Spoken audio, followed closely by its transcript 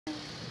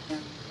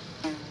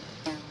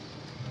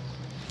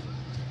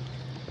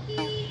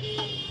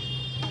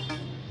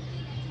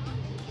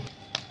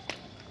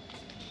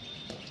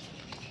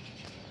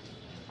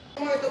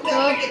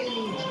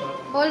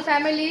Whole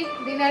family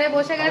ডিনারে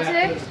বসে গেছে।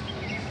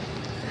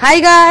 Hi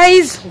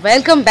guys,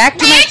 welcome back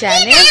to my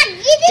channel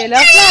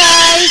dailyvlog।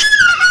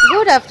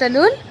 Good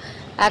afternoon.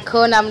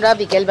 এখন আমরা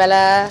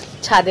বিকেলবেলা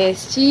ছাদে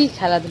এসেছি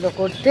খেলাধুলো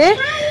করতে।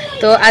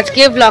 তো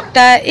আজকে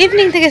ব্লগটা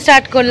ইভিনিং থেকে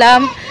স্টার্ট করলাম,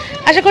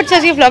 আশা করছি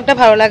আজকে ব্লগটা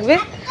ভালো লাগবে।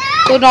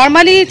 তো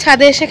নর্মালি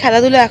ছাদে এসে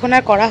খেলাধুলো এখন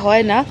আর করা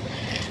হয় না,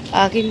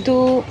 কিন্তু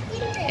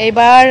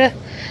এবার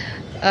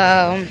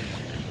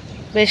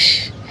বেশ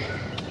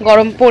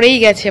গরম পড়েই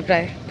গেছে,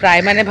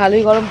 প্রায় মানে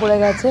ভালোই গরম পড়ে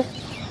গেছে।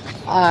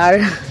 আর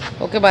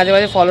ওকে মাঝে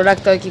মাঝে ফলো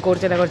রাখতে হয় কী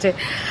করছে না করছে।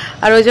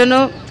 আর ওই জন্য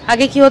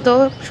আগে কি হতো,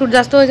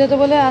 সূর্যাস্ত হয়ে যেত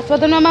বলে আসতে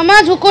পারতো না, মামা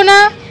ঝুঁকো না।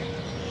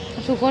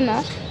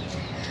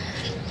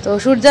 তো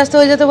সূর্যাস্ত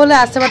হয়ে যেত বলে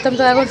আসতে পারতাম।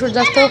 তো এখন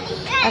সূর্যাস্ত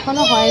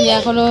এখনও হয়নি,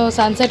 এখনও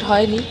সানসেট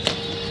হয়নি।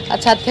 আর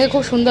ছাদ থেকে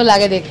খুব সুন্দর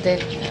লাগে দেখতে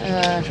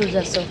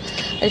সূর্যাস্ত।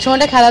 এই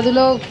সময়টা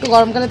খেলাধুলো একটু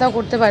গরমকালে তাও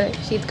করতে পারে,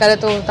 শীতকালে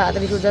তো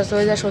তাড়াতাড়ি সূর্যাস্ত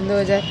হয়ে যায়, সন্ধে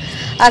হয়ে যায়,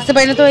 আসতে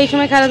পারি না। তো এই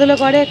সময় খেলাধুলো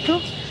করে একটু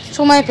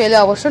সময় পেলে,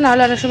 অবশ্য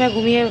নাহলে অনেক সময়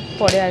ঘুমিয়ে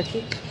পড়ে আর কি।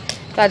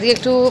 তো আজকে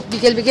একটু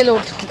বিকেল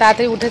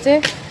তাড়াতাড়ি উঠেছে,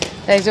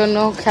 তাই জন্য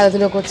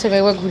খেলাধুলো করছে।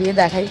 একবার ঘুরিয়ে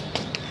দেখাই।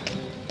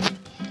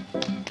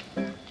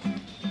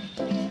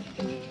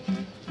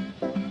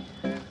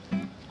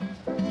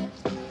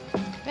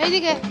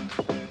 এইদিকে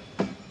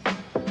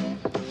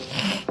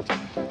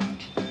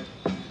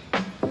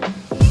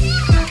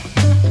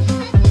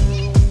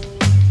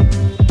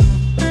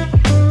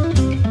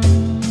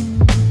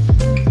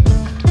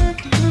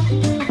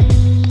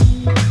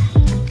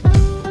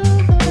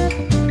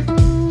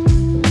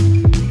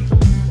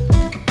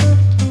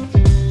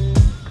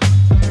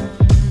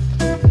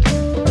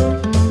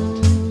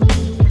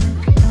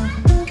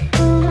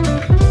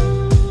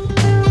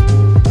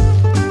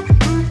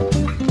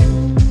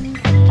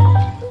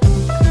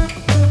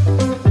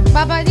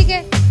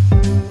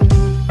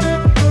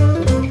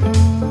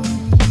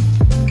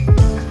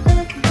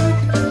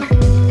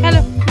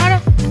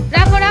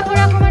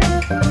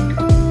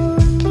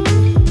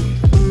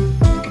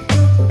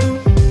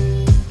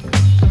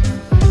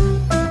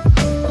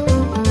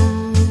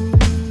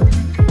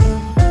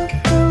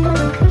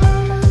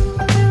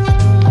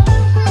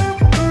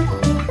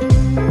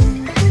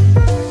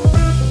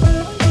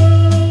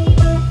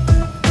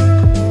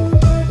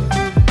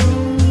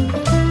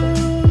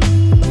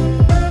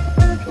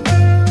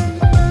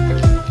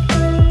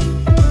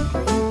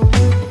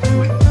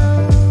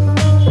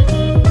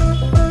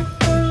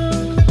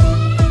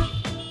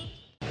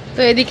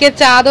তো এদিকে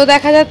চাঁদও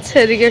দেখা যাচ্ছে,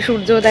 এদিকে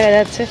সূর্যও দেখা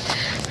যাচ্ছে,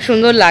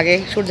 সুন্দর লাগে।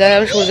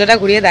 সূর্যটা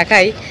ঘুরিয়ে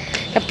দেখাই।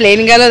 প্লেন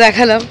গেল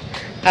দেখালাম,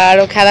 আর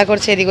ও খেলা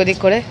করছে এদিক ওদিক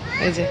করে।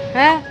 এই যে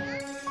হ্যাঁ,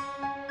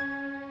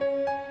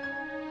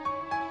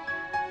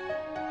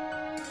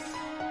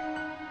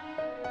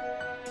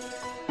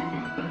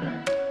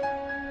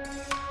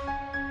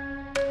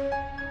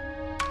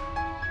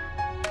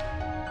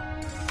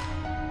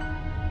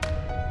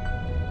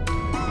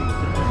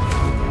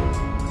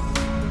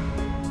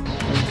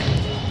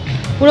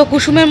 পুরো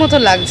কুসুমের মতো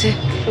লাগছে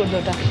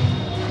সূর্যটা।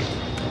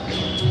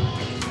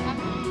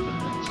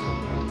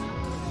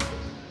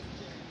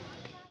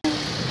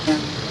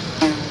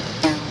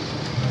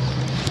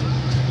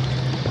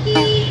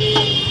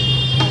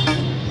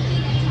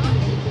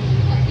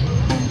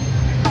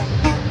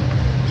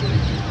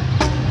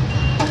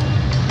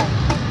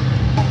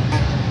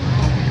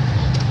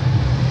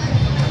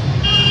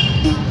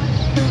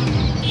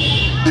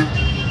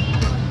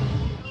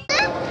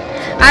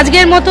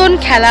 আজকের মতন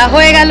খেলা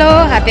হয়ে গেল।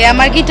 হাতে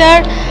আমার গিটার,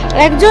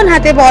 একজন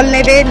হাতে বল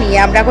নেবে, নিয়ে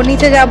আমরা এখন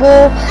নিচে যাব।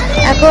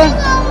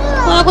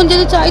 এখন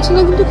যেতে চাইছি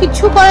না, কিন্তু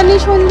কিছু করার নেই,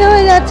 সন্ধে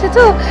হয়ে যাচ্ছে।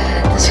 তো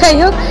যাই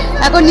হোক,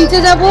 এখন নিচে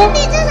যাব।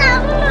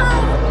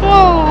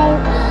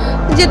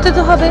 যেতে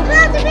তো হবে।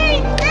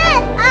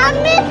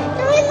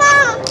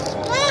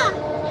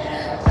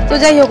 তো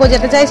যাই হোক, ও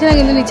যেতে চাইছে না,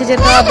 কিন্তু নিচে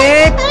যেতে হবে।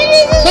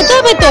 যেতে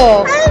হবে তো,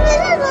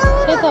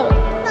 যেতে হবে।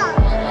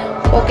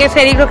 ওকে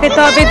ফেরিগুলো খেতে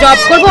হবে, জব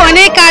করবো,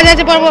 অনেক কাজ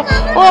আছে, পারবো।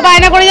 ও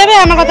বায়না করে যাবে,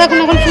 আমার কথা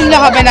এখন শুনলে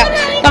হবে না।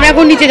 তো আমরা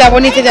এখন নিচে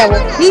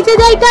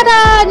যাই। টাটা,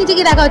 নিচে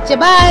গিয়ে দেখা হচ্ছে,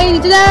 বাই।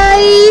 নিচে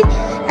যাই,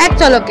 এক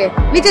চলকে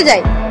নিচে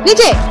যাই।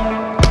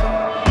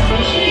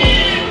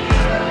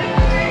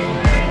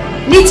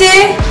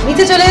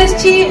 নিচে চলে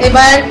এসেছি।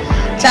 এবার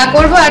চা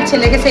করবো আর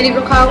ছেলেকে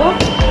ফেরিগুলো খাওয়াবো।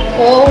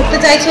 ও উঠতে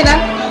চাইছে না,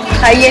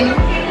 খাইয়ে নি।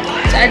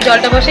 চায়ের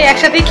জলটা বসে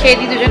একসাথেই খেয়ে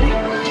দিই দুজনে।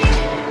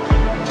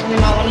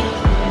 মামনি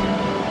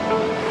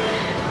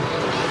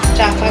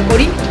চা ফা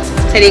করি,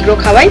 ফেরিগুলো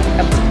খাওয়াই।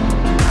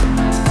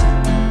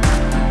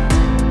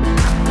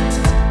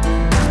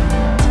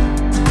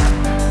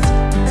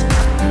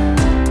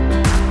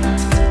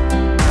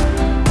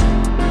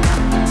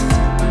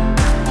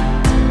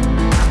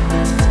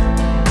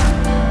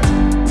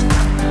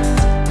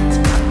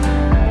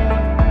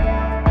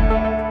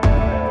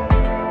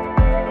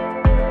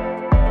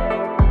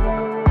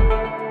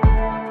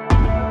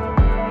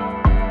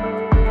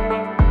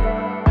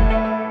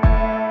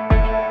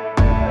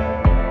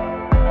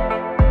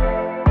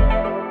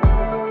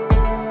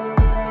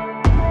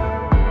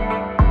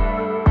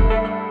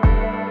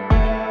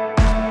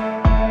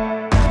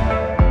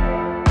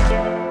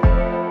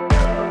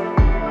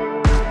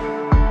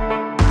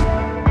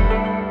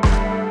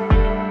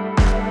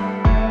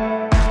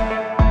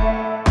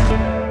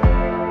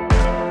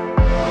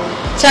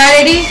 চা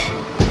রেডি,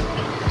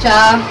 চা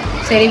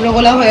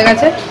সেরিগুলো হয়ে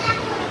গেছে,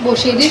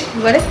 বসিয়ে দিই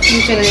এবারে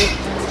চলে যাই।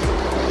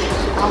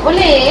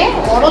 তাহলে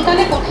অরো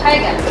তাহলে কোথায়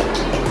গেল?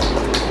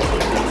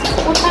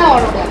 কোথায়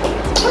অরো গেল?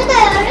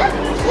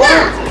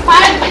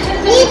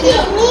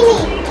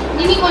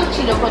 নিনি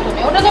করছিল প্রথমে,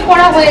 ওটা তো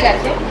পড়া হয়ে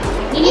গেছে।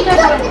 নিনিটা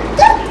দেখবে,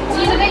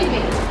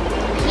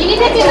 নিনি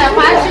দেখবে না,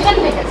 ফায়ার স্টেশন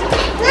থেকে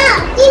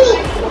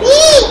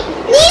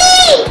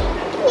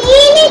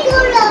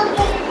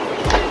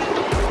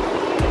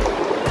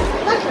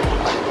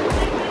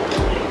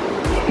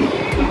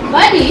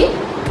Buddy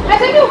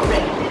has a new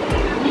friend.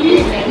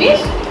 His name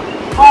is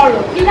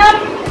Oro.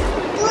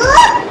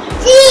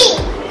 His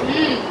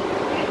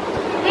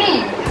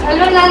name?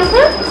 Hello,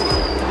 Nancy.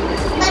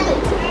 Buddy.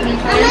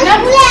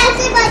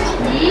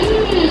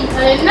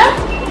 Hello.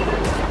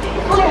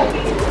 Hello.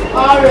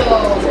 Oro.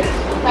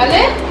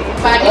 তাহলে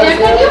Buddyর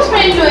একটা new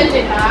friend হয়েছে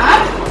না?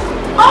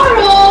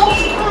 Oro.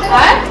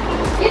 R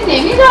his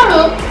name is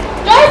Oro.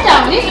 Toy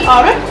Town is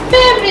Oro's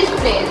favorite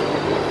place.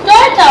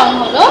 Toy Town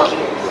হলো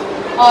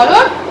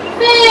Oro's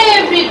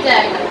favourite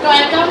জায়গা।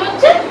 Toy town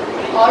হচ্ছে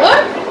অরোর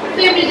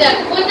favourite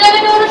জায়গা। কোন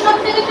জায়গাটা ওর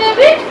সবথেকে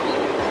ফেভারিট?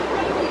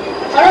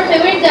 অরোর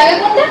ফেভারিট জায়গা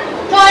কোনটা?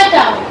 Toy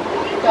town.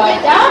 Toy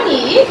town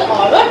is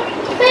অরোর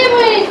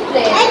favourite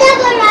place.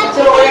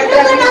 আচ্ছা, ওই একটা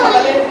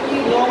সকালে কি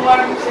লোমবার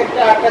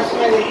সেটা 8টার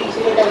সময়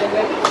দেখিয়েছিল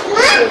টাইমে।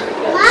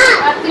 মা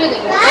আত্মীয়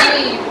দেখো।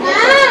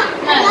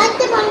 মা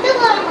লাইট বন্ধ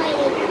করো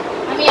বাইরে।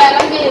 আমি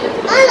অ্যালার্ম দিয়ে দিয়েছি।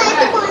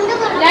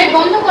 লাইট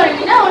বন্ধ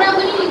করেনি না, ওরা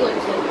ওখানে কি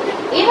করছে?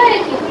 এবারে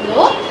কি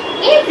হলো?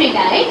 Every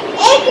night,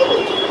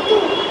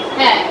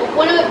 হ্যাঁ,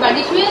 উপরে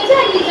বাড়ি শুয়েছে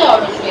আর নিচে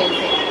অরো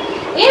শুয়েছে।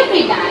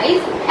 Every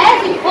night, as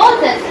he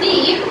falls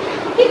asleep,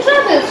 he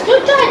travels to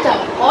Toy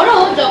Town. অরো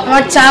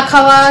আমার চা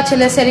খাওয়া,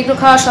 ছেলে সেরিগ্রো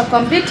খাওয়া সব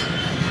কমপ্লিট।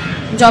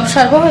 জব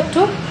সারবো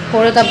একটু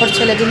করে, তারপর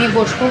ছেলেকে নিয়ে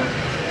বসবো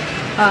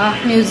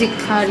মিউজিক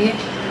হারিয়ে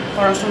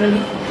পড়াশোনা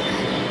নিয়ে।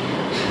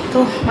 তো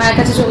মায়ের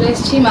কাছে চলে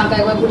এসেছি, মাকে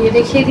একবার ঘুরিয়ে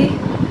দেখিয়ে দিই।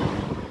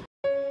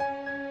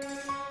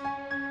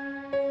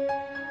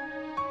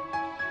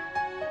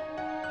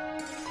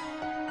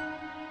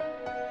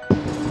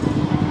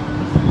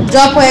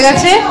 জব হয়ে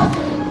গেছে,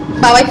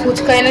 বাবাই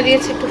ফুচকা এনে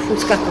দিয়েছে, একটু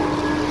ফুচকা খাও।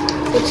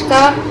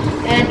 ফুচকা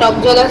এনে টক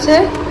জল আছে,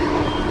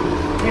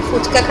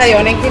 ফুচকা খাই,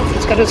 অনেকদিন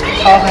ফুচকা টুচকা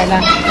খাওয়া হয় না।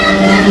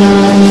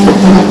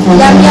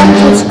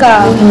 ফুচকা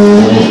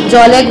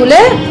জলে গুলে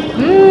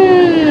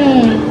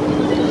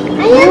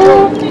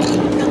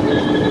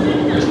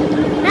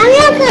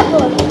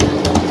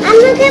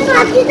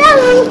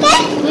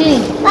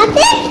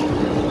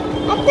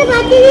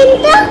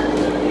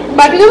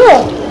বাটি দেবো।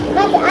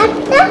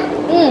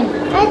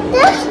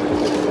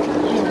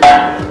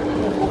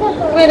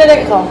 তুমি এটা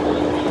দেখে খাও।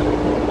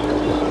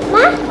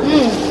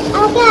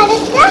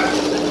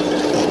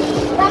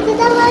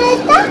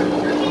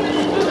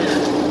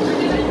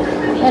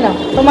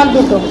 তোমার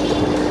দুটো,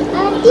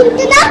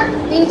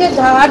 তিনটে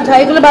ঝাল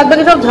ঝাইগুলো বাদ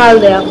বাকি সব ঝাল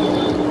দেয়া।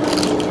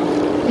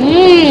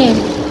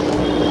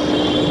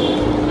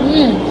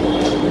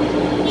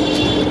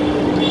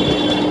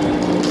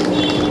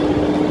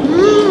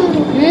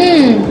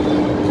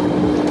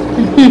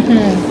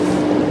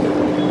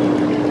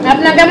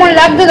 আপনার কেমন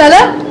লাগছে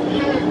দাদা?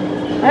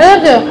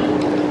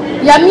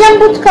 Yam yam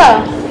fuchka.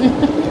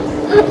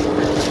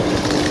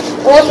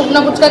 ও শুকনো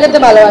ফুচকা খেতে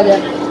ভালোবাসে।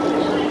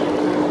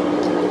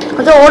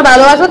 আচ্ছা, ওর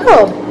ভালোবাসো তো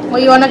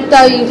ওই অনেকটা,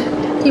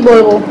 কি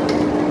বলবো,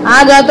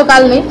 আজ হয়তো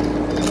কাল নেই।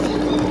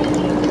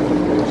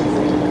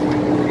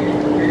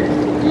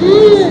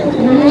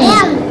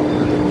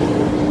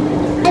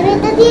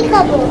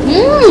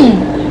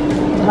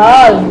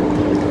 ঝাল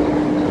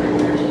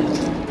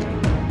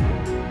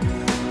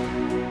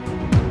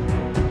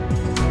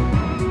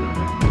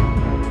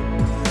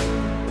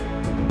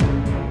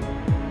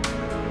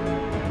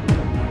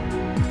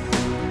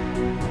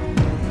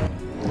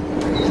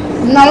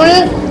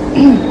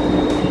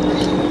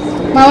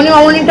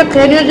মামনিটা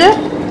খেয়ে নিয়েছে,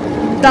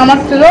 আমার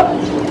ছিল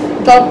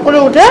জব করে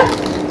উঠে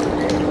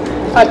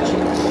খাচ্ছি।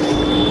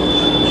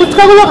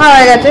 ফুচকাগুলো খাওয়া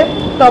হয়ে গেছে,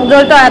 টক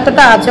জলটা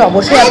এতটা আছে,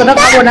 অবশ্যই এতটা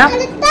খাবো না,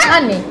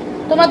 আর নেই।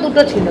 তোমার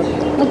দুটো ছিল,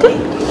 ওকে,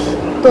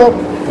 তো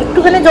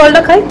একটুখানি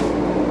জলটা খাই,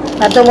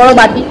 এত বড়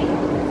বাটি।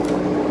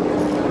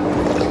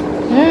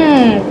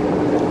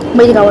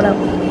 বেশি খাবো না,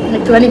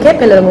 একটুখানি খেয়ে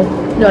ফেলে দেবো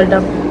জলটা।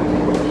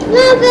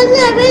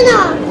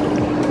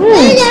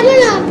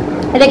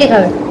 এটা কে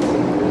খাবে?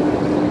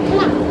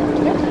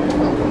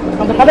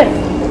 খাবে?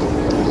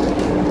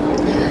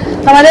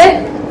 আমাদের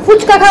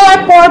ফুচকা খাওয়ার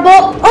পর্ব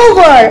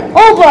ওভার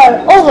ওভার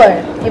ওভার।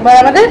 এবার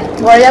আমাদের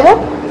ঘরে যাবো,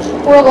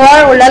 পুরো ঘর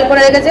ওলাল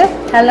করে রেখেছে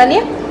খেলনা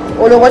নিয়ে,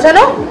 ওলো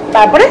গোছানো,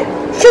 তারপরে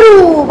শুরু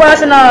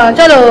পড়াশোনা।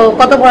 চলো,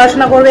 কত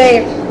পড়াশোনা করবে?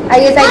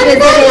 আইএস আইপিএস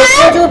দেবে,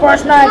 প্রচুর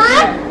পড়াশোনা আছে।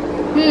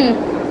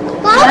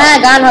 হ্যাঁ,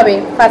 গান হবে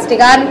ফার্স্টে,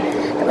 গান।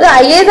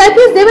 আইএস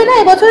আইপিএস দেবে না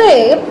এবছরে,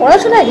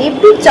 পড়াশোনা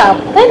হেভি চাপ,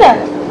 তাই না?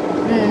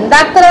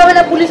 ডাক্তার হবে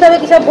না, পুলিশ হবে,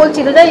 কি সব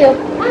বলছিল। যাই হোক,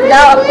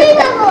 যাও।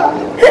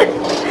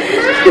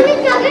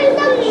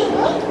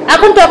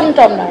 এখন টকিং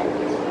টম নয়,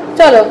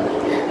 চলো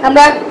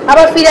আমরা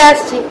আবার ফিরে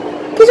আসছি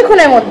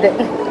কিছুক্ষণের মধ্যে।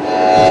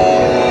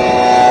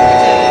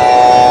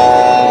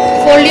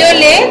 Fold your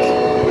leg.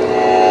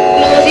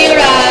 Close your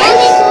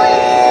eyes.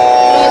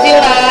 Close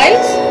your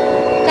eyes.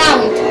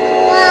 Count.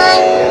 1,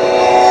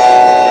 2,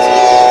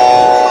 3,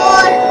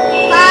 4,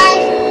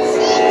 5,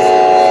 6,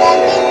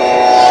 7,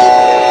 8,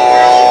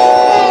 9,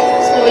 10.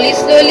 Slowly,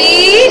 slowly.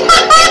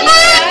 Close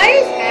your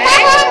eyes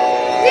and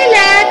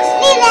relax.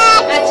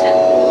 আচ্ছা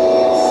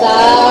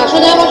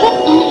সোজা বসো।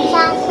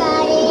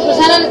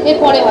 সারা এর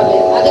পরে হবে,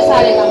 আগে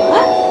সারে গামা।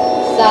 হ্যাঁ,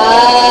 সা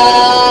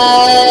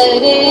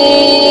রে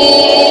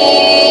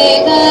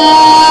গা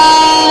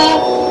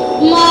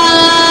মা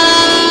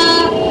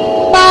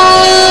পা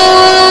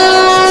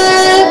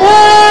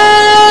ধা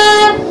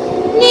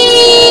নি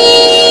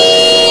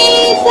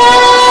সা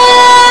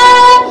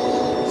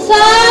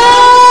সা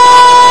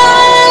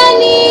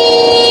নি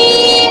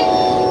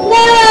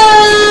ধা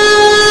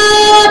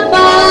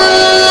পা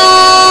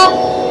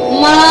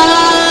মা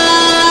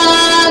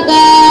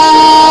গা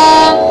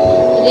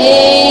রে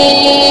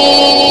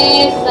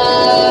সা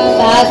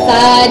সা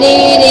সা রে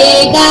রে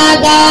গা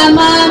গা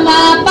মা মা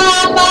পা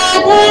পা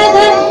ধা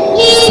ধা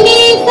নি নি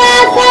সা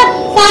সা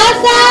সা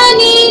সা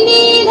নি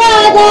নি ধা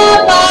ধা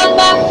পা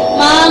পা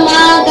মা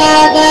মা গা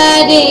গা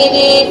রে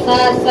রে সা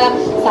সা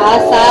সা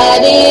সা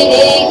রে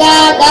রে গা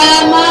গা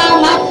মা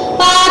মা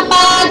পা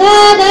পা ধা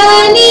ধা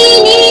নি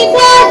নি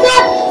সা সা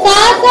সা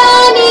সা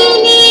নি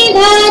নি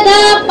ধা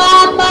ধা পা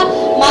পা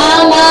মা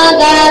মা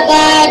গা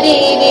গা রে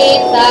রে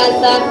সা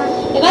সা।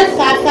 এবার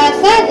সা সা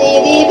সা রে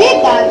রে রে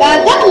গা গা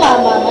গা মা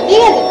মা মা,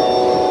 ঠিক আছে?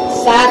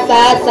 সা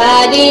সা সা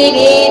রে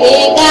রে রে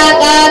গা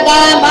গা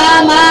গা মা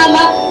মা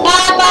মা পা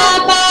পা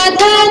পা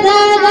ধা ধা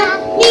ধা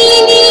নি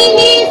নি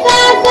নি সা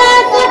সা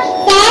সা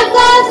সা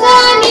সা সা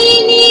নি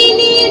নি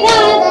নি ধা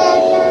ধা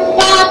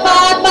পা পা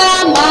পা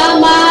মা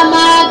মা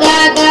মা গা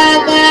গা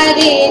গা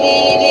রে রে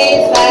রে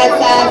সা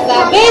সা সা।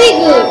 Very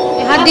good.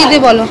 হাত দিয়ে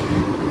বলো।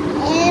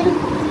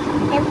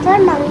 M for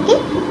monkey.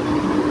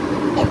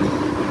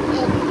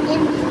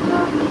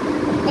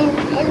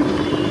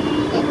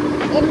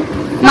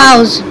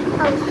 Mouse.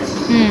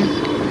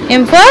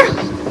 M for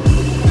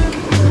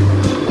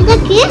এটা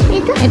কি?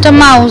 এটা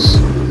মাউস।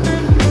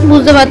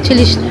 বুঝতে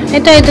পারছিলিস না?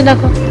 এটা এটা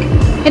দেখো,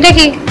 এটা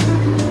কি?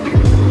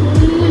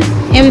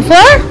 M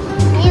for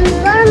M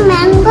for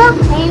mango.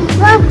 M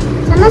for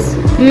samas.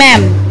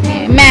 Ma'am,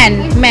 man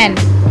man.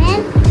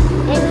 Man.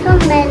 M for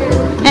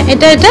banana.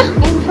 এটা এটা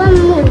M for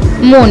moon.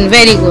 Moon.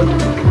 Very good.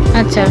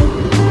 আচ্ছা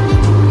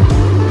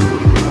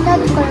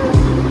Dot করো।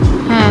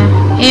 হ্যাঁ,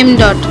 এম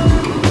ডট।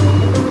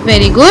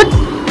 Very good.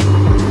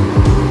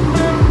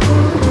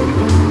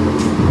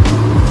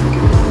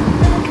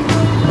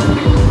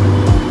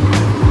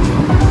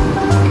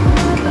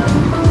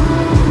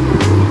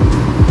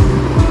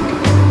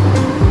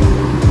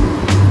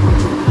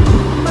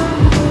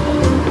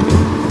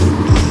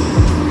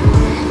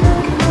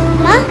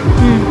 মা,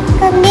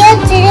 এখান দিয়ে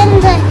ট্রেন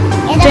যায়।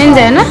 ট্রেন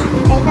যায় না?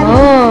 ও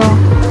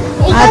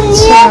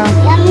আচ্ছা।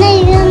 আমরা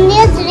এখান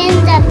দিয়ে ট্রেন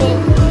যাবে।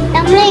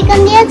 আমরা এখান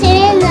দিয়ে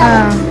ট্রেন যাব।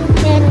 হ্যাঁ।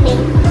 ট্রেন নেই।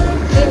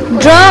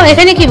 ড্র,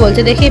 এখানে কি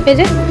বলছে দেখি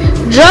পেজে।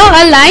 Draw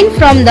a line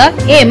from the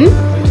M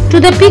to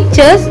the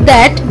pictures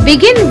that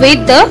begin with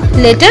the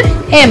letter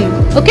M.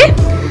 ওকে,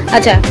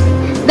 আচ্ছা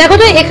দেখো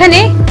তো এখানে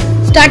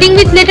স্টার্টিং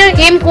উইথ লেটার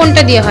এম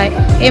কোনটা দিয়ে হয়?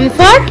 M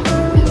for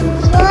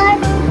For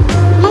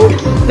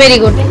monkey. Very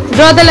good.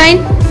 Draw the line.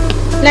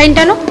 Line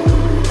টানো।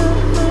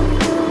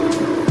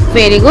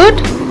 Very good.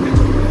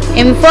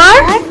 M for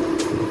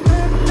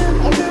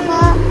M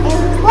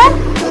for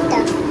এটা।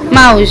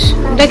 Mouse.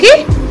 এটা কি?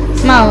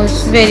 মাউস।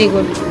 Very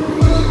good.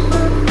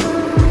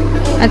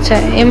 আচ্ছা,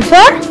 M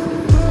for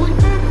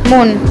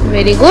moon.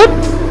 Very good.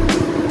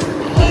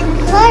 M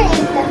for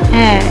এটা।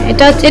 হ্যাঁ,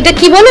 এটা এটা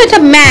কি বলো? এটা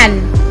man.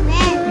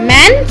 Man.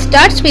 Man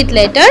starts with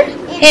letter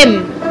M.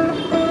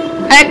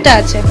 আর একটা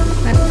আছে।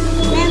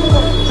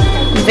 Mango.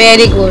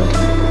 Very good.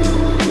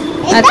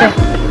 এটা? আচ্ছা,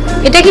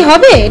 এটা কি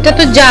হবে? এটা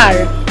তো জার।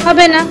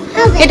 হবে না।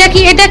 হবে। এটা কি?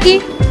 এটা কি?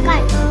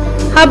 Car.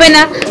 হবে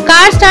না।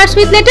 কার starts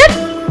with letter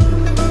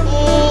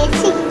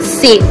Six.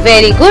 C.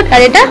 Very good.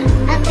 আর এটা?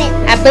 Apple.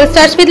 Apple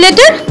starts with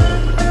letter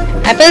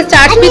Apple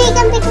starts আমি উইথ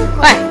এখান থেকে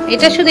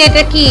এটা শুধু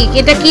এটা কি?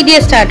 এটা কি দিয়ে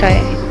স্টার্ট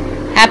হয়?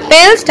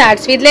 Apple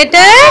starts with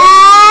letter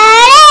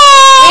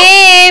A.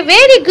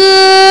 Very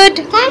good.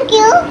 Thank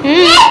you.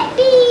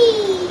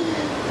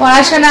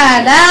 পড়াশোনা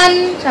ডান।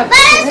 সব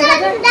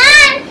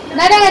ডান।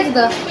 দাঁড়া গেছে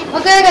তো?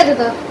 ওকে হয়ে গেছে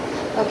তো?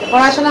 ওকে,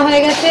 পড়াশোনা হয়ে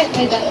গেছে।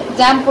 এই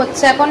জাম্প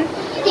হচ্ছে এখন।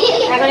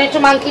 এখন একটু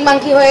মাংকি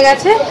মাংকি হয়ে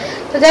গেছে।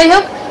 তো যাই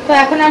হোক, তো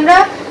এখন আমরা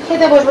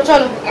খেতে বসবো।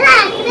 চলো,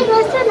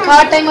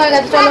 খাওয়ার টাইম হয়ে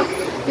গেছে। চলো,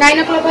 9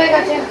 o'clock হয়ে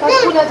গেছে। কাল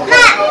স্কুল আছে।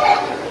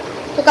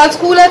 তো কাল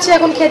স্কুল আছে,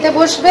 এখন খেতে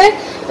বসবে।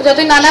 তো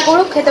যতই নানা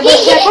করুক, খেতে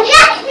বসবে এখন।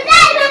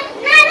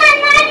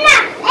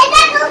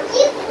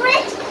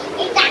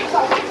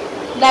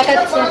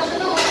 দেখাচ্ছে,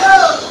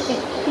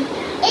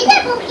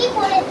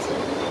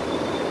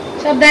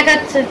 সব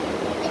দেখাচ্ছে,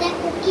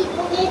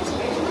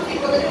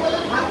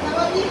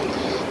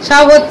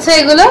 সব হচ্ছে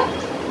এগুলো।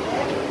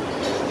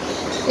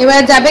 এবার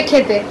যাবে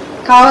খেতে,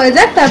 খাওয়া হয়ে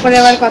যাক, তারপরে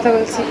আবার কথা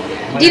বলছি।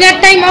 Dinner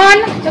time on.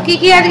 তো কি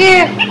কি আজকে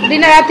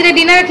ডিনার, রাত্রে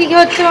ডিনার কি কি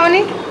হচ্ছে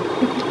মামনি?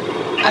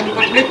 আলু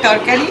পটলের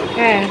তরকারি,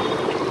 হ্যাঁ,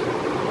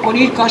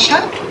 পনির কষা,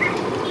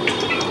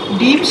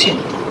 ডিম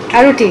সেদ্ধ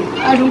আর রুটি।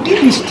 আর রুটি,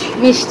 মিষ্টি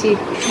মিষ্টি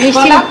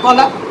মিষ্টি কলা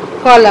কলা।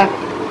 কলা।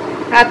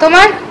 আর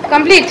তোমার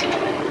কমপ্লিট?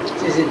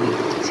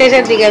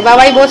 শেষের দিকে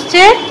বাবাই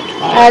বসছে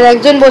আর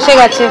একজন বসে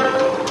গেছে,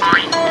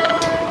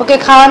 ওকে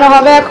খাওয়ানো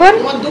হবে এখন।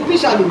 দু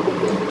পিস আলু।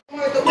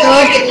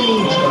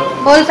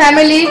 হোল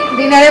ফ্যামিলি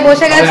ডিনারে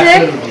বসে গেছে,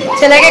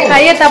 ছেলেকে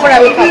খাইয়ে তারপর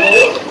আমি খাবো।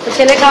 তো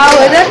ছেলে খাওয়া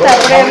হয়ে যাক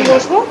তারপরে আমি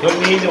বসবো।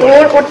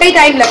 ওরটাই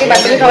টাইম লাগে,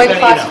 বাচ্চাদের সবাই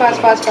ফাস্ট ফাস্ট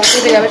ফাস্ট ফাস্ট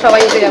উঠে যাবে,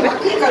 সবাই উঠে যাবে।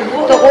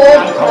 তো ও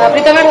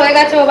প্রীতমের হয়ে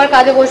গেছে, ও আবার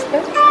কাজে বসবে।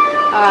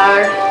 আর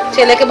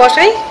ছেলেকে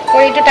বসাই,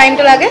 ওর একটু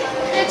টাইমটা লাগে।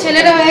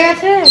 ছেলেটা হয়ে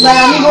গেছে, এবার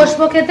আমি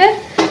বসবো খেতে।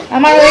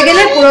 আমার হয়ে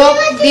গেলে পুরো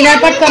ডিনার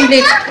পার্ট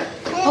কমপ্লিট।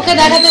 ওকে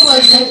দেখাতে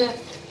বলছে,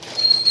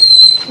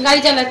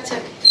 গাড়ি চালাচ্ছে।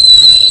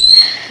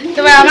 তো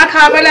আমার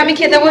খাওয়া পেলে আমি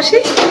খেতে বসি,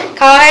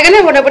 খাওয়া হয়ে গেলে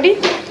মোটামুটি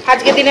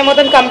আজকে দিনের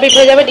মতন কমপ্লিট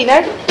হয়ে যাবে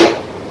ডিনার।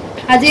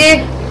 আজকে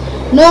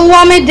নো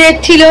ওয়ার্মের ডেট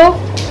ছিল,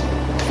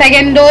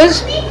 সেকেন্ড ডোজ।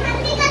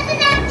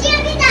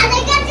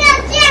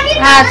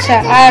 আচ্ছা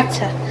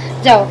আচ্ছা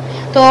যাও।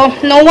 তো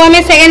নো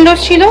ওয়ার্মের সেকেন্ড ডোজ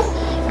ছিল,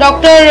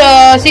 ডক্টর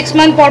 6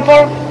 মান্থ পর পর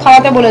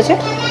খাওয়াতে বলেছে।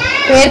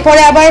 তো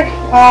এরপরে আবার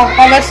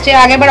অগাস্টে,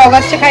 আগেরবার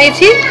অগাস্টে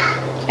খাইয়েছি,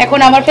 এখন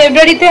আবার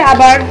ফেব্রুয়ারিতে,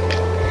 আবার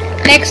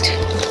নেক্সট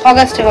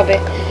অগাস্টে হবে।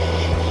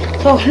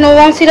 তো নো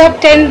ওয়ার্ম সিরাপ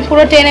 10,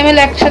 পুরো 10 ml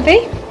একসাথেই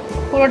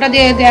পুরোটা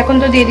দিয়ে এখন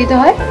তো দিয়ে দিতে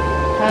হয়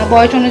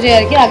বয়স অনুযায়ী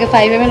আর কি। আগে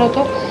 5 ml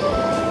হতো,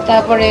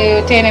 তারপরে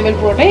 10 ml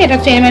পুরোটাই। এটা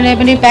 10 ml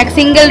pack,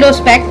 single dose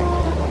pack,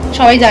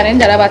 সবাই জানেন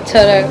যারা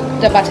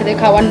বাচ্চাদের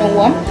খাওয়ার নো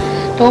ওয়ার্ম।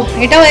 তো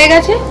এটা হয়ে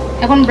গেছে,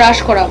 এখন ব্রাশ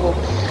করাবো।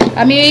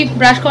 আমি এই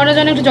ব্রাশ করানোর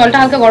জন্য একটু জলটা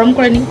হালকা গরম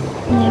করে নিই,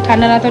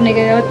 ঠান্ডা না তো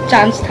লেগে যাওয়ার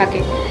চান্স থাকে,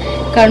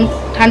 কারণ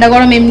ঠান্ডা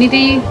গরম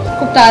এমনিতেই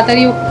খুব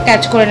তাড়াতাড়ি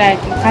ক্যাচ করে নেয় আর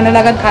কি, ঠান্ডা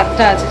লাগার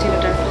ধাতটা আছে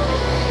ছেলেটার।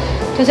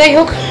 তো যাই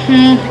হোক,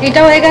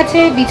 এটা হয়ে গেছে,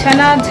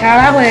 বিছানা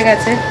ঝাড়া হয়ে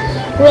গেছে।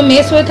 পুরো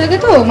মেস হয়ে থাকে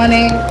তো, মানে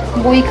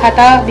বই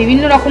খাতা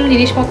বিভিন্ন রকম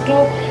জিনিসপত্র,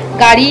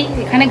 গাড়ি,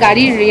 এখানে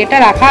গাড়ির ইয়েটা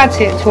রাখা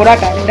আছে,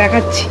 ঝোড়াটা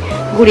দেখাচ্ছি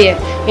ঘুরিয়ে,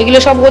 এগুলো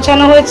সব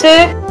গোছানো হয়েছে।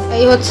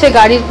 এই হচ্ছে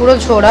গাড়ির পুরো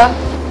ঝোড়া।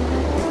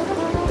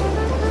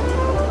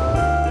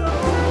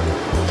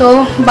 তো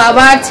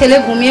বাবা আর ছেলে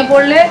ঘুমিয়ে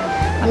পড়লে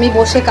আমি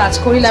বসে কাজ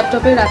করি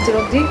ল্যাপটপে রাত্রির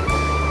অবধি।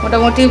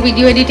 মোটামুটি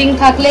ভিডিও এডিটিং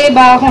থাকলে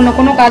বা অন্য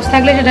কোনো কাজ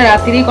থাকলে সেটা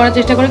রাত্রিরেই করার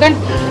চেষ্টা করি, কারণ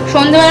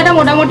সন্ধ্যাবেলাটা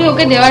মোটামুটি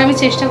ওকে দেওয়ার আমি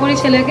চেষ্টা করি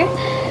ছেলেকে,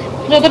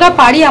 যতটা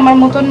পারি আমার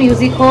মতন।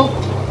 মিউজিক হোক,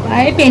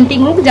 পেন্টিং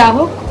হোক, যা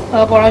হোক,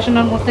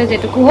 পড়াশোনার মধ্যে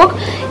যেটুকু হোক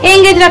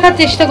এঙ্গেজ রাখার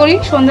চেষ্টা করি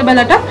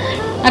সন্ধ্যাবেলাটা।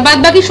 আর বাদ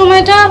বাকি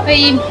সময়টা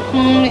এই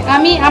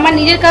আমি আমার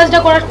নিজের কাজটা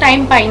করার টাইম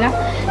পাই না,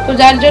 তো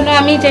যার জন্য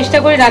আমি চেষ্টা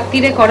করি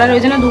রাত্রিরে করার।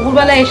 ওই জন্য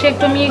দুপুরবেলা এসে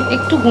আমি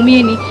একটু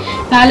ঘুমিয়ে নিই,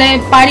 নাহলে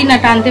পারি না,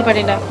 টানতে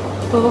পারি না।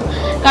 তো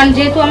কারণ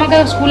যেহেতু আমাকে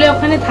স্কুলে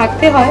ওখানে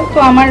থাকতে হয়, তো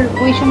আমার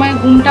ওই সময়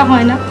ঘুমটা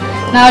হয় না।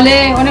 নাহলে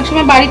অনেক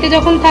সময় বাড়িতে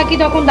যখন থাকি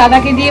তখন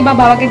দাদাকে দিয়ে বা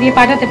বাবাকে দিয়ে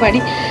পাঠাতে পারি,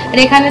 আর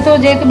এখানে তো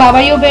যেহেতু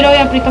বাবাইও বেরোয়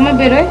আর প্রীতমে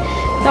বেরোয়,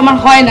 তো আমার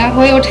হয় না,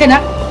 হয়ে ওঠে না।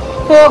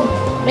 তো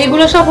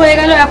এগুলো সব হয়ে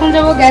গেল, এখন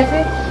যাবো গ্যাসে।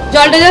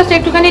 জলটা জাস্ট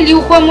একটুখানি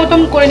লিউকোয়ার্ম মতন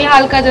করে নিই,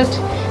 হালকা জাস্ট,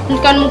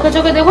 কারণ মুখে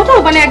চোখে দেবো তো,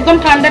 মানে একদম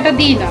ঠান্ডাটা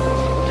দিই না,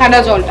 ঠান্ডা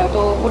জলটা।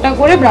 তো ওটা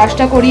করে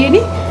ব্রাশটা করিয়ে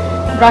নিই,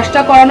 ব্রাশটা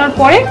করানোর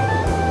পরে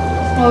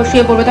ও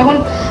শুয়ে পড়বে তখন।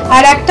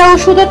 আর একটা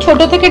ওষুধও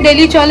ছোটো থেকে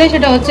ডেলি চলে,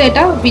 সেটা হচ্ছে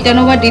এটা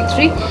ভিটানোভা D3।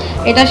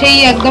 এটা সেই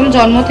একদম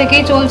জন্ম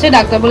থেকেই চলছে,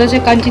 ডাক্তার বলেছে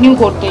কন্টিনিউ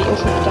করতে এই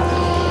ওষুধটা,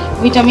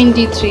 ভিটামিন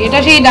D3। এটা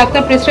সেই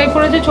ডাক্তার প্রেসক্রাইব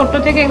করেছে, ছোট্ট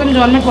থেকে একদম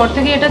জন্মের পর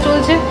থেকে এটা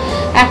চলছে,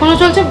 এখনও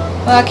চলছে।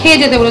 খেয়ে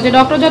যেতে বলেছে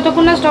ডক্টর,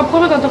 যতক্ষণ না স্টপ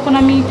করবে ততক্ষণ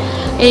আমি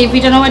এই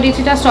ভিটানোভা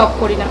D3টা স্টপ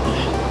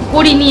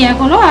করিনি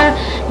এখনও। আর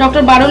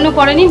ডক্টর বারণও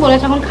করেনি,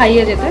 বলেছে এখন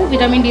খাইয়ে যেতে,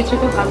 ভিটামিন D3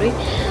 তো ভালোই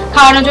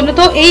খাওয়ানোর জন্য।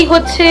 তো এই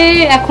হচ্ছে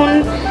এখন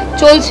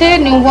চলছে।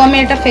 নিউবর্মে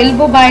এটা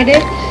ফেলবো বাইরে,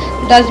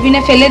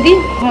 ডাস্টবিনে ফেলে দিই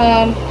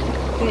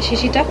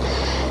শিশিটা,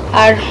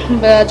 আর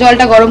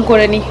জলটা গরম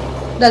করে নিই।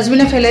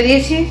 ডাস্টবিনে ফেলে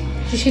দিয়েছি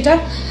শিশিটা।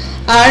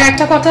 আর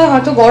একটা কথা,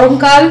 হয়তো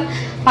গরমকাল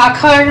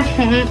পাখার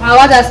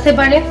আওয়াজ আসতে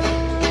পারে,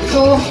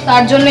 তো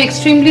তার জন্য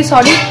এক্সট্রিমলি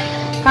সরি,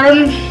 কারণ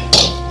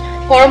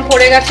গরম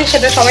পড়ে গেছে,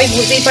 সেটা সবাই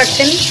বুঝতেই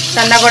পারছেন।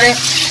 রান্নাঘরে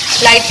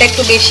লাইটটা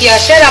একটু বেশি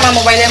আসে, আর আমার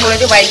মোবাইলে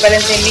বলেছে হোয়াইট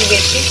ব্যালেন্স এমনি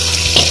বেশি।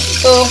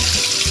 তো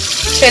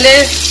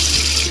ছেলের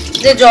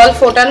যে জল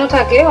ফোটানো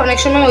থাকে অনেক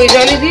সময় ওই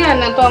জলই দিই, আর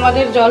না তো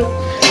আমাদের জল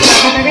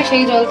রাখা থাকে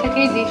সেই জল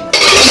থেকেই দিই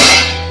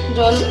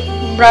জল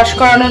ব্রাশ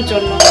করানোর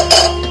জন্য,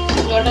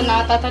 জলটা না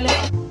তাতালে।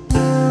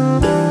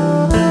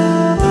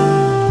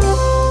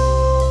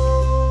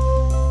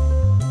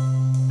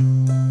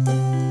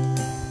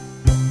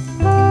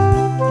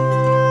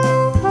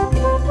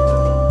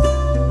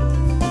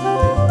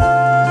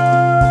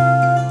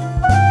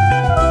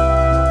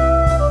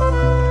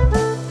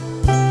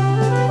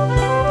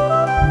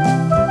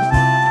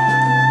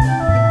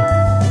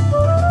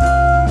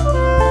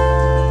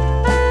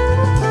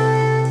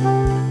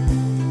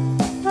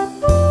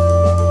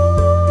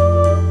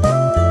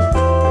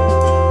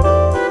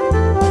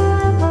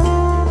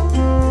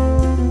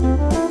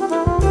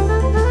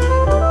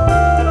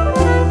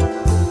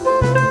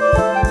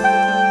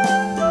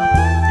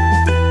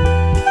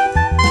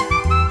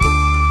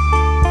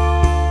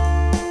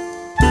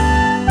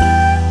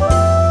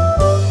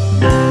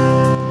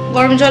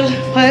 গরম জল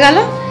হয়ে গেল,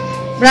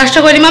 ব্রাশটা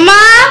করি। মামা,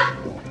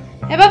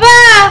 এ বাবা,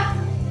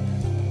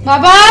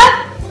 বাবা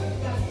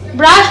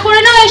ব্রাশ করে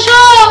নাও,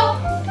 এসো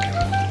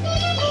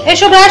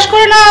এসো ব্রাশ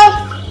করে নাও,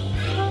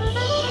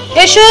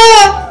 এসো।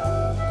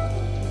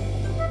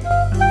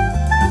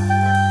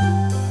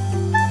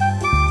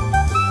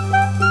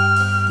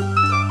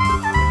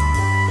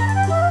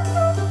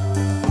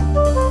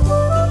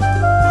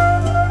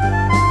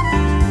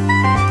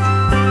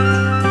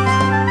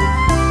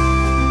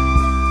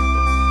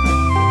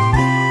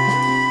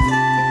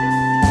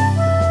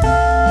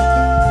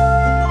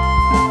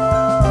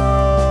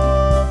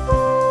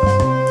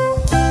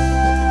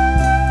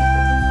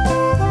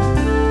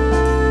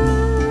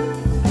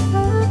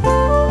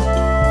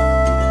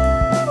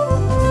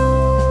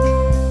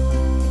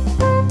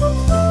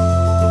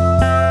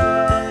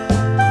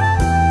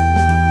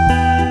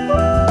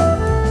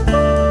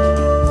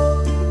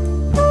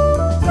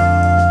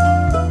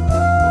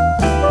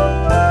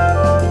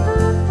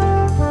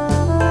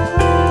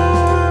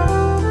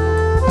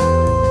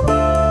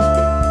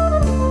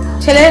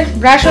 ছেলের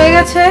ব্রাশ হয়ে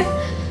গেছে,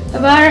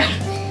 এবার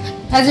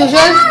অ্যাজ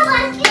ইউজুয়াল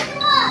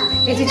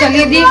এসি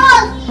চালিয়ে দিই।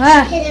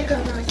 হ্যাঁ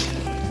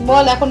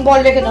বল, এখন বল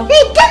রেখে দাও।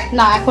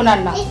 না এখন আর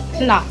না,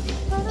 না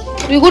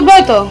তুই গুড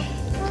বয় তো।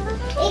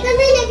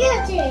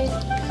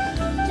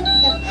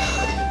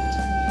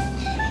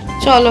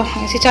 চলো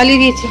এসি চালিয়ে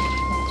দিয়েছি,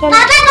 চলো।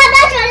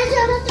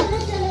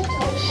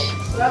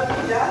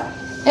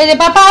 এই যে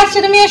পাপা আসছে,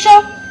 তুমি এসো,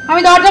 আমি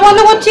দরজা বন্ধ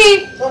করছি।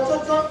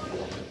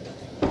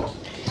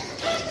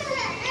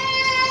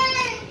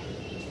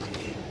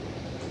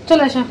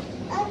 চলে এসো,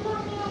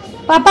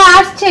 পাপা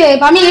আসছে,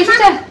 আমি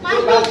এসেছে,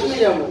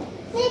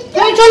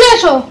 তুমি চলে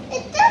এসো,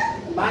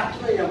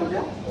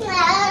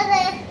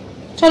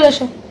 চলে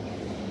এসো।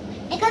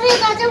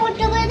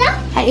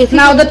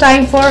 নাও the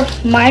time for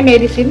my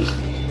medicine.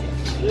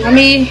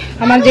 আমি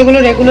আমার যেগুলো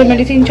রেগুলার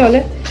মেডিসিন চলে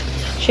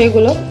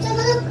সেইগুলো।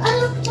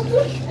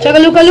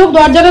 চাকালুক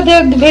দরজাটা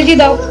ভেজে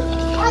দাও।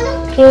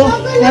 তো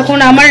এখন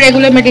আমার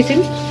রেগুলার মেডিসিন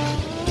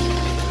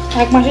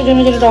 1 মাসের জন্য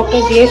যেটা ডক্টর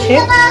দিয়েছে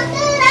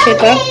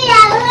সেটা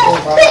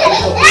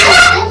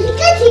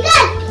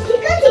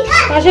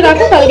পাশে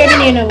রাখো, কালকে আমি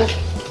নিয়ে নেবো।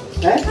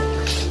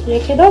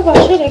 রেখে দাও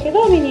পাশে, রেখে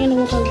দাও, আমি নিয়ে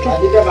নেবো কালকে।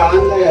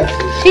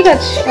 ঠিক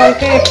আছে,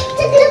 কালকে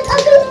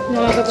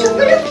জামা কাপড়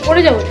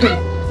পরে যাবো।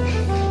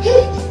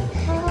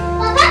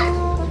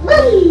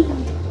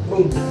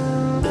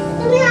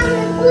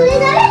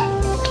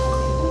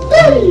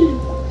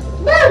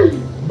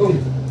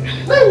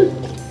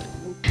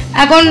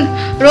 এখন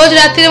রোজ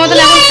রাত্রির মতন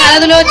এখন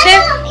খেলাধুলো হচ্ছে।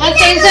 আর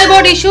সেন্সর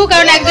বোর্ড ইস্যু,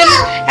 কারণ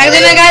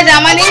একজনের গায়ে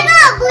জামা নেই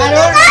আর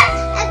ওর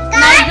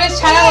নাইট ড্রেস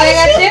ছাড়া হয়ে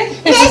গেছে।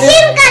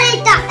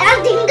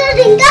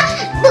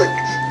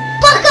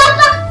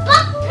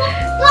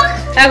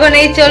 এখন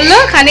এই চললো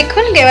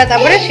খানিকক্ষণ, এবার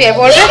তারপরে শুয়ে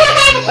পড়বে।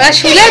 ওরা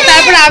শুলে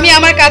তারপরে আমি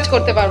আমার কাজ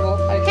করতে পারবো।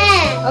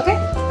 ওকে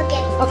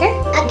ওকে।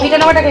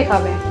 ভিটানোভাটা কে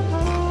খাবে?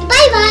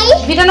 Bye bye.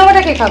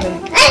 ভিটানোভাটা কে খাবে?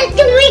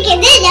 তুমি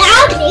কেঁদে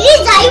যাও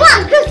please, I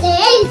want to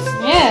test.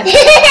 হ্যাঁ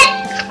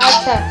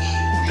আচ্ছা,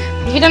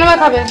 ভিটানোভা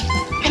খাবে,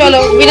 চলো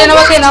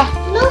ভিটানোভা খেয়ে নাও।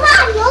 Nova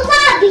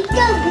Nova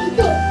ভিটো।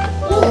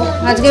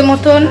 আজকের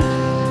মতন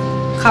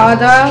খাওয়া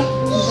দাওয়া,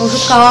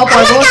 ওষুধ খাওয়া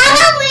পর্ব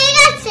হয়ে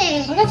গেছে।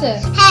 হয়ে গেছে?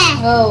 হ্যাঁ।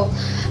 ও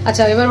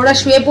আচ্ছা, এবার ওরা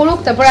শুয়ে পড়ুক,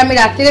 তারপর আমি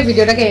রাত্রিরে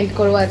ভিডিওটাকে এন্ড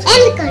করবো আজকে।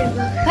 এন্ড করব।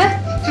 হ্যাঁ,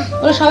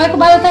 ওরা সবাই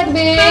খুব ভালো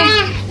থাকবে।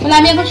 মানে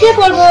আমি এখন শুয়ে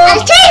পড়বো।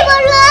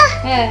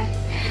 হ্যাঁ,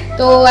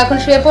 তো এখন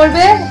শুয়ে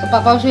পড়বে,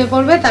 পাপাও শুয়ে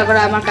পড়বে, তারপরে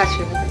আমার কাজ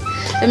শুরু হবে।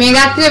 আমি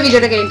রাত্রিরে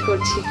ভিডিওটাকে এন্ড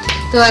করছি।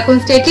 তো এখন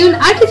স্টে টিউন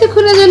আর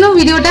কিছুক্ষণের জন্য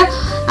ভিডিওটা।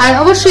 আর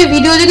অবশ্যই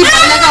ভিডিও যদি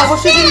ভালো লাগে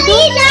অবশ্যই কিন্তু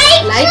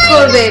লাইক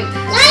করবেন,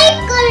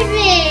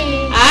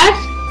 আর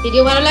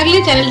ভিডিও ভালো লাগলে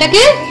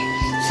চ্যানেলটাকে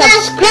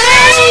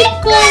সাবস্ক্রাইব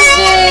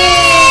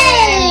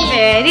করবেন।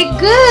 Very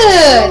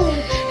good,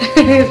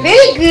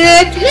 very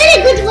good, very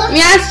good.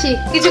 আমি আসছি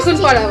কিছুক্ষণ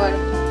পর আবার।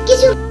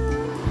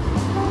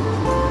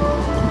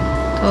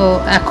 তো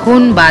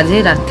এখন বাজে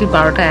রাত্রি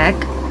 12টা 1।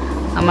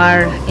 আমার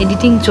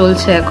এডিটিং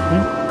চলছে এখন।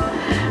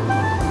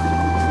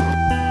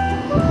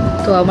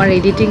 তো আমার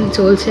এডিটিং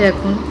চলছে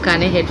এখন,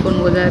 কানে হেডফোন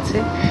বোঝা আছে,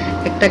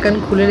 একটা কান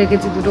খুলে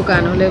রেখেছি, দুটো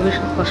কান হলে বেশ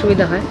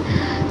অসুবিধা হয়।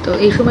 তো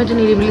এই সময়টা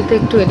নিরিবিলিতে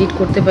একটু এডিট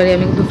করতে পারি।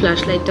 আমি কিন্তু ফ্ল্যাশ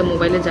লাইটটা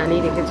মোবাইলে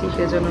জ্বালিয়ে রেখেছি,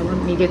 সেজন্য আমার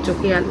নিজের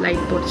চোখে আর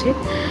লাইট পড়ছে।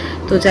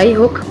 তো যাই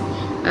হোক,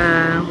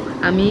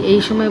 আমি এই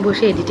সময়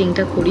বসে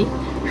এডিটিংটা করি,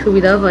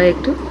 সুবিধাও হয়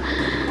একটু।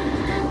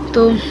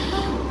 তো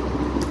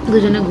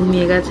দুজনে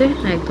ঘুমিয়ে গেছে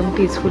একদম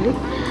পিসফুলি।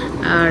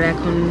 আর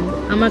এখন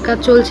আমার কাজ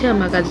চলছে,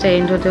 আমার কাজটা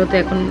এন্ড হতে হতে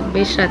এখন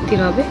বেশ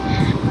রাত্রির হবে,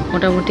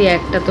 মোটামুটি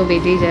 1টা তো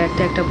বেজেই যায়,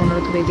 1টা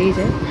 15 তো বেজেই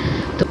যায়।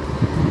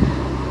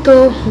 তো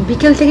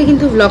বিকেল থেকে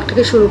কিন্তু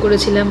ব্লগটাকে শুরু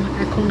করেছিলাম,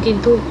 এখন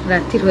কিন্তু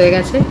রাত্রির হয়ে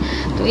গেছে।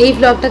 তো এই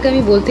ব্লগটাকে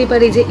আমি বলতেই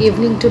পারি যে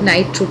ইভিনিং টু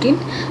নাইট রুটিন।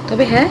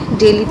 তবে হ্যাঁ,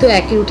 ডেইলি তো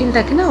একই রুটিন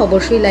থাকে না,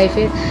 অবশ্যই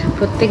লাইফের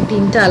প্রত্যেক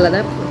দিনটা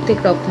আলাদা,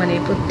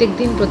 প্রত্যেক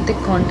দিন প্রত্যেক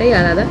ঘন্টাই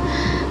আলাদা।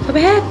 তবে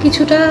হ্যাঁ,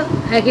 কিছুটা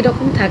একই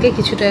রকম থাকে,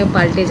 কিছুটা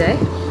পাল্টে যায়,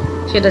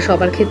 সেটা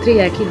সবার ক্ষেত্রেই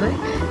একই হয়।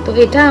 তো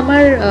এটা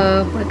আমার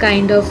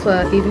kind of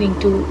evening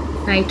to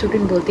night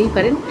routine বলতেই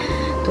পারেন।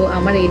 তো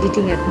আমার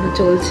এডিটিং এখনও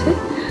চলছে,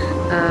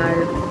 আর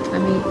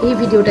আমি এই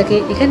ভিডিওটাকে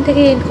এখান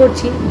থেকে এন্ড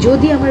করছি।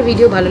 যদি আমার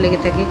ভিডিও ভালো লেগে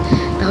থাকে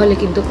তাহলে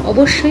কিন্তু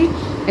অবশ্যই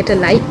একটা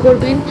লাইক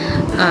করবেন,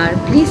 আর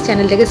প্লিজ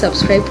চ্যানেলটাকে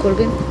সাবস্ক্রাইব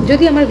করবেন।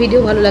 যদি আমার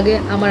ভিডিও ভালো লাগে,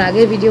 আমার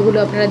আগের ভিডিওগুলো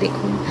আপনারা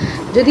দেখুন,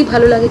 যদি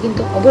ভালো লাগে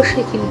কিন্তু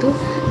অবশ্যই কিন্তু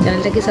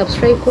চ্যানেলটাকে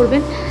সাবস্ক্রাইব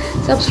করবেন।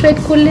 সাবস্ক্রাইব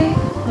করলে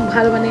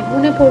ভালো মানে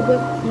মনে পড়বে,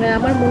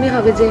 আমার মনে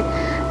হবে যে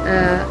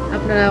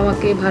আপনারা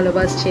আমাকে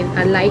ভালোবাসছেন।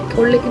 আর লাইক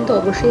করলে কিন্তু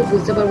অবশ্যই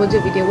বুঝতে পারবো যে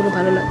ভিডিওগুলো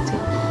ভালো লাগছে।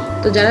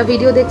 তো যারা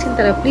ভিডিও দেখছেন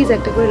তারা প্লিজ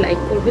একটা করে লাইক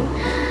করবেন,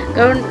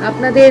 কারণ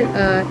আপনাদের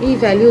এই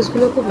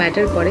ভ্যালিউসগুলো খুব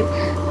ম্যাটার করে।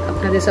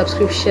 আপনাদের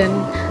সাবস্ক্রিপশন,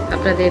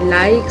 আপনাদের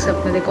লাইকস,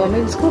 আপনাদের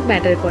কমেন্টস খুব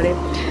ম্যাটার করে।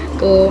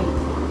 তো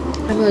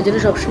আমি ওই জন্য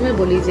সবসময়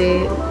বলি যে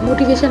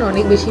মোটিভেশন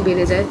অনেক বেশি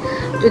বেড়ে যায়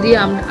যদি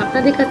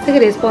আপনাদের কাছ থেকে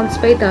রেসপন্স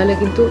পাই, তাহলে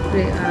কিন্তু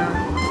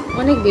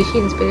অনেক বেশি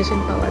ইন্সপিরেশন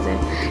পাওয়া যায়।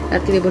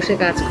 রাত্রে বসে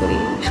কাজ করি,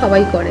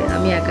 সবাই করে,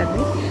 আমি একা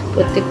নই।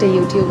 প্রত্যেকটা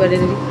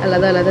ইউটিউবারের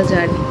আলাদা আলাদা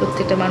জার্নি,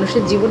 প্রত্যেকটা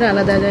মানুষের জীবনে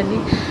আলাদা জার্নি,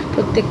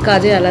 প্রত্যেক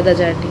কাজে আলাদা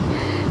জার্নি।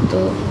 তো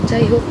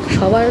যাই হোক,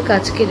 সবার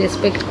কাজকে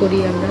রেসপেক্ট করি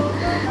আমরা।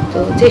 তো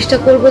চেষ্টা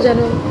করব যেন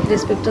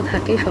রেসপেক্টটা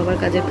থাকে সবার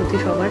কাজের প্রতি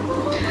সবার,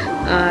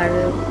 আর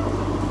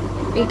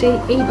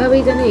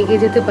এইভাবেই যেন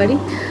এগিয়ে যেতে পারি।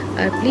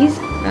 আর প্লিজ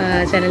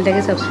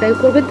চ্যানেলটাকে সাবস্ক্রাইব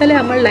করবেন, তাহলে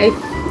আমার লাইফ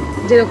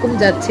যেরকম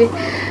যাচ্ছে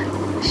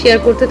শেয়ার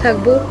করতে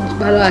থাকবো।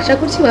 ভালো, আশা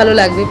করছি ভালো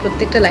লাগবে,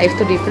 প্রত্যেকটা লাইফ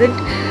তো ডিফারেন্ট।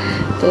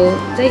 তো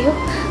যাই হোক,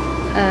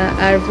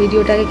 আর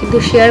ভিডিওটাকে কিন্তু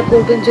শেয়ার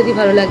করবেন যদি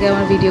ভালো লাগে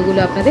আমার ভিডিওগুলো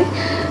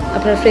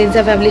আপনার ফ্রেন্ডস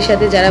আর ফ্যামিলির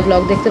সাথে। যারা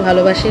ব্লগ দেখতে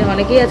ভালোবাসে,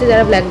 অনেকেই আছে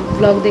যারা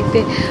ব্লগ দেখতে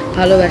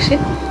ভালোবাসে,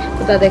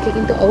 তো তাদেরকে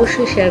কিন্তু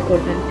অবশ্যই শেয়ার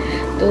করবেন।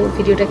 তো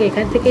ভিডিওটাকে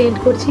এখান থেকে এন্ড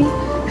করছি।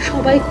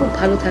 সবাই খুব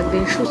ভালো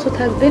থাকবেন, সুস্থ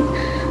থাকবেন,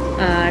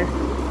 আর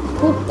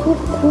খুব খুব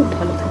খুব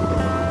ভালো থাকবেন,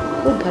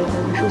 খুব ভালো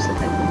থাকবেন, সুস্থ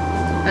থাকবেন।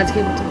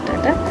 আজকের মতন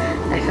টাটা,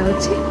 দেখা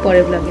হচ্ছে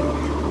পরের ব্লগে।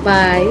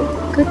 By,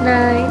 good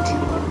night.